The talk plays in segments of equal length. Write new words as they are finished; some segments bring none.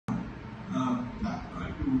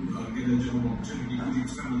to get a job opportunity? Could you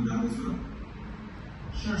expand on that as well?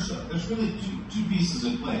 Sure. So there's really two pieces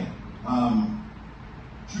at play.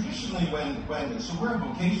 Traditionally, so we're a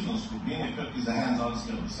vocational school. Being a cook is a hands-on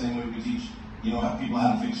skill, the same way we teach, people how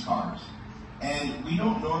to fix cars. And we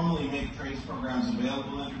don't normally make trades programs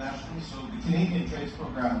available internationally, so the Canadian trades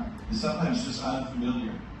program is sometimes just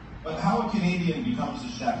unfamiliar. But how a Canadian becomes a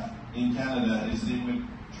chef in Canada is they would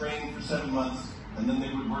train for 7 months, and then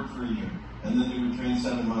they would work for a year. And then they would train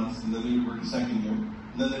 7 months, and then they would work a second year,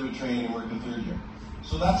 and then they would train and work a third year.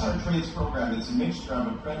 So that's our trades program. It's a mixture of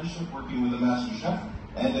apprenticeship, working with a master chef,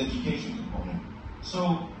 and education component.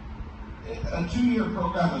 So a 2-year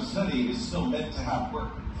program of study is still meant to have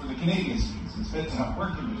work for the Canadian students. It's meant to have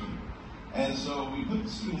work in between. And so we put the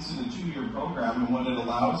students in a 2-year program, and what it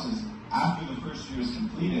allows is after the first year is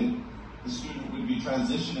completed, the student would be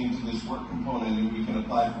transitioning to this work component, and we can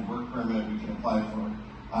apply for work permit, we can apply for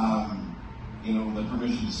the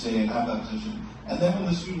permission to stay and have that position. And then when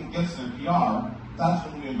the student gets their PR, that's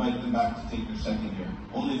when we invite them back to take their second year.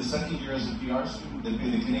 Only the second year as a PR student, they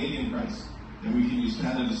pay the Canadian price, and we can use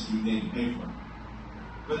Canada's student aid to pay for it.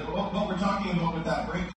 But what we're talking about with that break